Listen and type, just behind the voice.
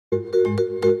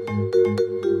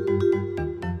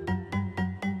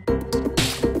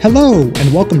Hello,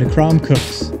 and welcome to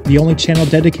CromCooks, the only channel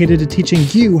dedicated to teaching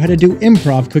you how to do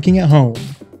improv cooking at home.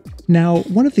 Now,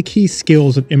 one of the key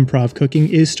skills of improv cooking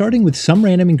is starting with some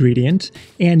random ingredient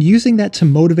and using that to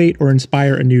motivate or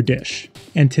inspire a new dish.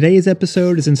 And today's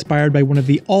episode is inspired by one of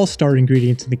the all-star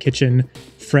ingredients in the kitchen,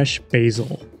 fresh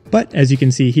basil. But as you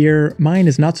can see here, mine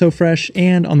is not so fresh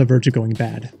and on the verge of going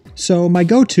bad. So my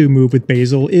go-to move with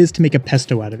basil is to make a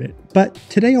pesto out of it. But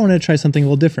today I wanted to try something a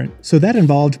little different. So that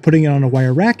involved putting it on a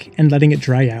wire rack and letting it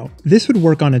dry out. This would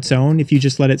work on its own if you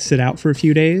just let it sit out for a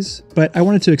few days, but I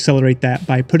wanted to accelerate that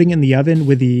by putting it in the oven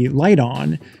with the light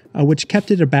on, which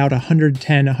kept it about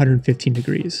 110, 115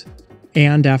 degrees.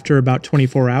 And after about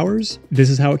 24 hours, this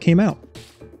is how it came out.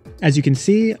 As you can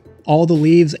see, all the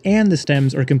leaves and the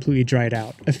stems are completely dried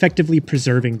out, effectively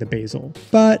preserving the basil.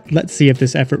 But let's see if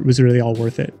this effort was really all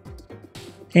worth it.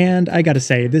 And I gotta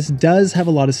say, this does have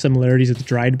a lot of similarities with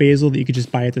dried basil that you could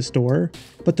just buy at the store,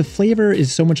 but the flavor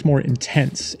is so much more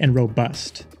intense and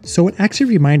robust. So it actually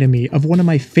reminded me of one of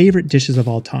my favorite dishes of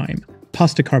all time,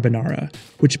 pasta carbonara,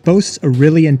 which boasts a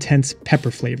really intense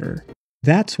pepper flavor.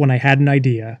 That's when I had an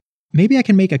idea. Maybe I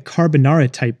can make a carbonara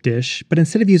type dish, but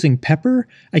instead of using pepper,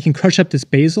 I can crush up this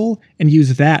basil and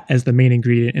use that as the main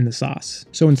ingredient in the sauce.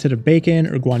 So instead of bacon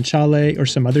or guanciale or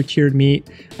some other cured meat,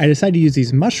 I decided to use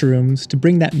these mushrooms to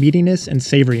bring that meatiness and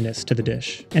savoriness to the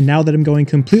dish. And now that I'm going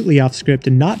completely off script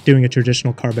and not doing a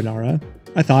traditional carbonara,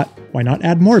 I thought, why not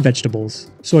add more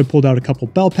vegetables? So I pulled out a couple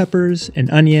bell peppers, an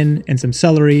onion, and some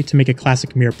celery to make a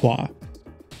classic mirepoix.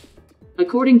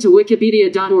 According to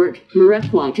Wikipedia.org,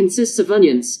 mirepoix consists of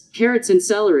onions, carrots, and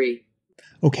celery.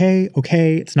 Okay,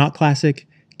 it's not classic.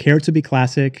 Carrots would be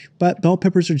classic, but bell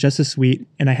peppers are just as sweet,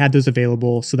 and I had those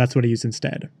available, so that's what I used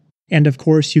instead. And of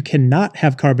course, you cannot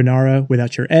have carbonara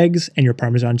without your eggs and your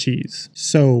Parmesan cheese.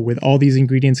 So with all these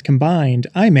ingredients combined,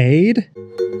 I made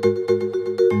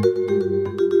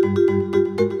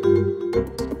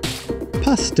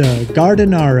pasta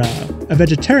Gardenara, a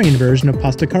vegetarian version of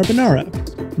pasta carbonara.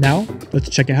 Now, let's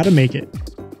check out how to make it.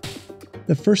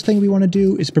 The first thing we want to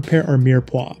do is prepare our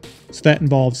mirepoix. So that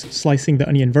involves slicing the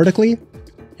onion vertically,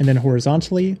 and then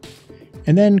horizontally,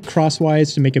 and then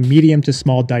crosswise to make a medium to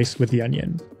small dice with the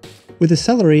onion. With the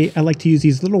celery, I like to use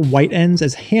these little white ends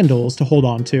as handles to hold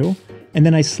on to, and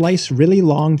then I slice really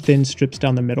long thin strips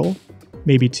down the middle,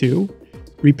 maybe 2.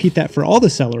 Repeat that for all the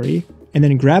celery, and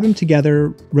then grab them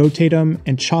together, rotate them,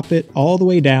 and chop it all the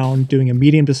way down, doing a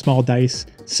medium to small dice,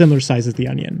 similar size as the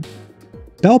onion.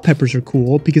 Bell peppers are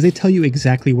cool because they tell you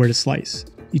exactly where to slice.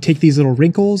 You take these little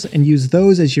wrinkles and use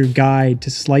those as your guide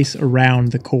to slice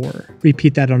around the core.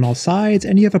 Repeat that on all sides,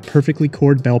 and you have a perfectly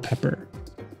cored bell pepper.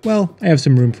 Well, I have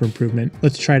some room for improvement.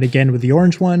 Let's try it again with the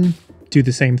orange one, do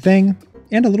the same thing,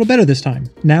 and a little better this time.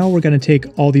 Now we're going to take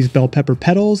all these bell pepper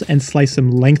petals and slice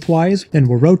them lengthwise, then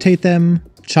we'll rotate them,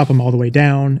 chop them all the way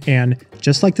down, and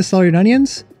just like the celery and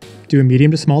onions, do a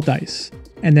medium to small dice.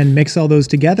 And then mix all those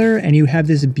together and you have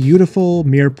this beautiful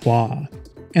mirepoix.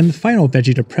 And the final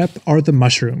veggie to prep are the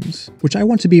mushrooms, which I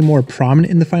want to be more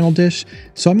prominent in the final dish,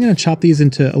 so I'm going to chop these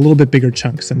into a little bit bigger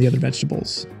chunks than the other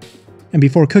vegetables. And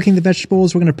before cooking the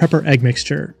vegetables, we're going to prep our egg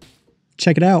mixture.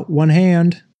 Check it out, one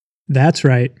hand. That's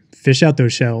right, fish out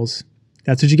those shells.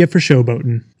 That's what you get for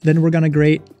showboating. Then we're going to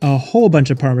grate a whole bunch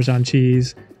of Parmesan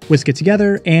cheese, whisk it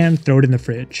together, and throw it in the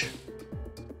fridge.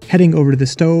 Heading over to the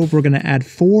stove, we're going to add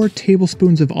 4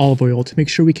 tablespoons of olive oil to make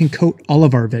sure we can coat all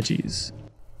of our veggies.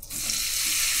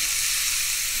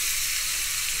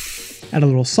 Add a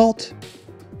little salt,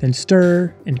 then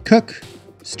stir and cook,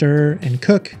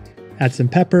 add some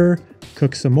pepper,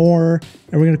 cook some more,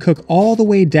 and we're going to cook all the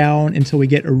way down until we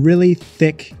get a really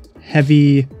thick,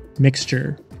 heavy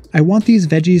mixture. I want these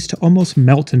veggies to almost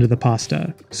melt into the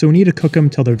pasta, so we need to cook them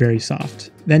till they're very soft.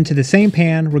 Then to the same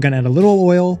pan, we're going to add a little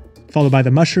oil, followed by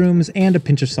the mushrooms and a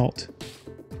pinch of salt.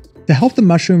 To help the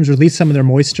mushrooms release some of their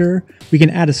moisture, we can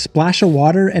add a splash of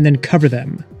water and then cover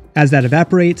them. As that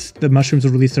evaporates, the mushrooms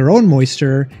will release their own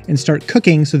moisture and start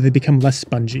cooking so they become less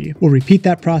spongy. We'll repeat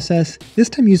that process, this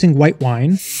time using white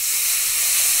wine,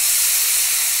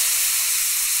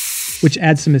 which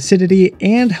adds some acidity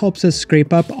and helps us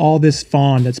scrape up all this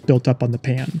fond that's built up on the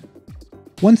pan.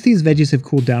 Once these veggies have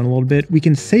cooled down a little bit, we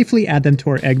can safely add them to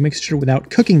our egg mixture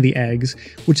without cooking the eggs,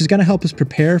 which is going to help us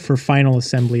prepare for final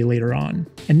assembly later on.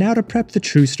 And now to prep the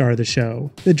true star of the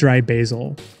show, the dried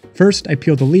basil. First, I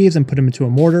peel the leaves and put them into a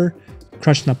mortar,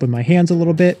 crush them up with my hands a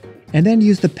little bit, and then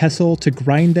use the pestle to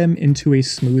grind them into a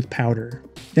smooth powder.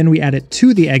 Then we add it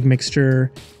to the egg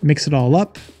mixture, mix it all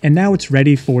up, and now it's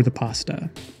ready for the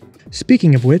pasta.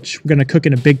 Speaking of which, we're going to cook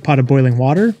in a big pot of boiling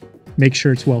water, Make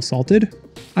sure it's well salted.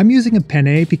 I'm using a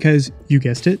penne because, you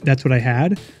guessed it, that's what I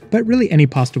had, but really any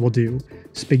pasta will do.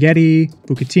 Spaghetti,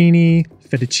 bucatini,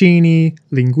 fettuccine,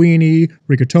 linguine,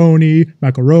 rigatoni,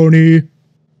 macaroni.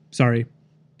 Sorry,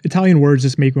 Italian words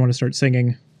just make me want to start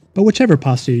singing. But whichever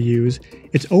pasta you use,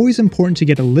 it's always important to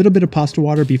get a little bit of pasta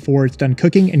water before it's done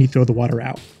cooking and you throw the water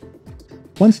out.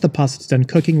 Once the pasta's done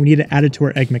cooking, we need to add it to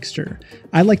our egg mixture.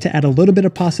 I like to add a little bit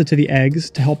of pasta to the eggs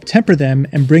to help temper them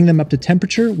and bring them up to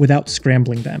temperature without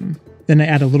scrambling them. Then I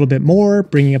add a little bit more,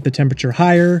 bringing up the temperature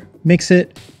higher, mix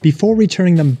it, before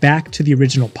returning them back to the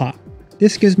original pot.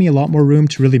 This gives me a lot more room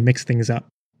to really mix things up.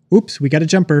 Oops, we got a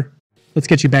jumper. Let's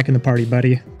get you back in the party,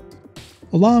 buddy.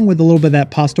 Along with a little bit of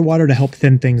that pasta water to help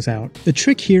thin things out. The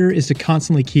trick here is to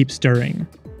constantly keep stirring,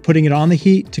 putting it on the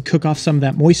heat to cook off some of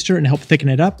that moisture and help thicken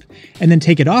it up, and then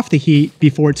take it off the heat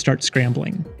before it starts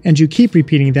scrambling. And you keep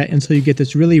repeating that until you get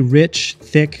this really rich,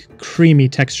 thick, creamy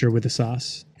texture with the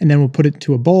sauce. And then we'll put it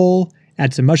into a bowl,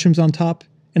 add some mushrooms on top,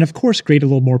 and of course grate a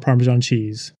little more Parmesan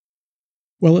cheese.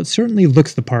 Well, it certainly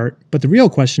looks the part, but the real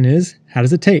question is, how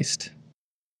does it taste?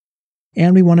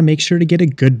 And we want to make sure to get a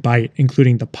good bite,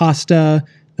 including the pasta,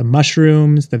 the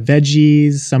mushrooms, the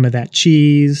veggies, some of that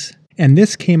cheese. And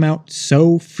this came out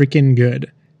so freaking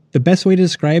good. The best way to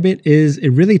describe it is it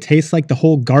really tastes like the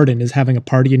whole garden is having a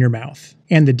party in your mouth.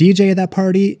 And the DJ of that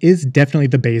party is definitely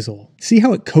the basil. See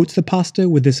how it coats the pasta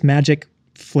with this magic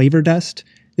flavor dust?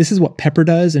 This is what pepper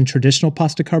does in traditional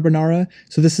pasta carbonara,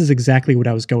 so this is exactly what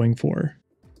I was going for.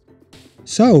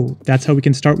 So that's how we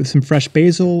can start with some fresh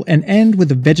basil and end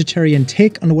with a vegetarian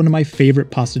take on one of my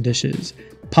favorite pasta dishes,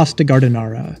 pasta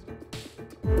gardenara.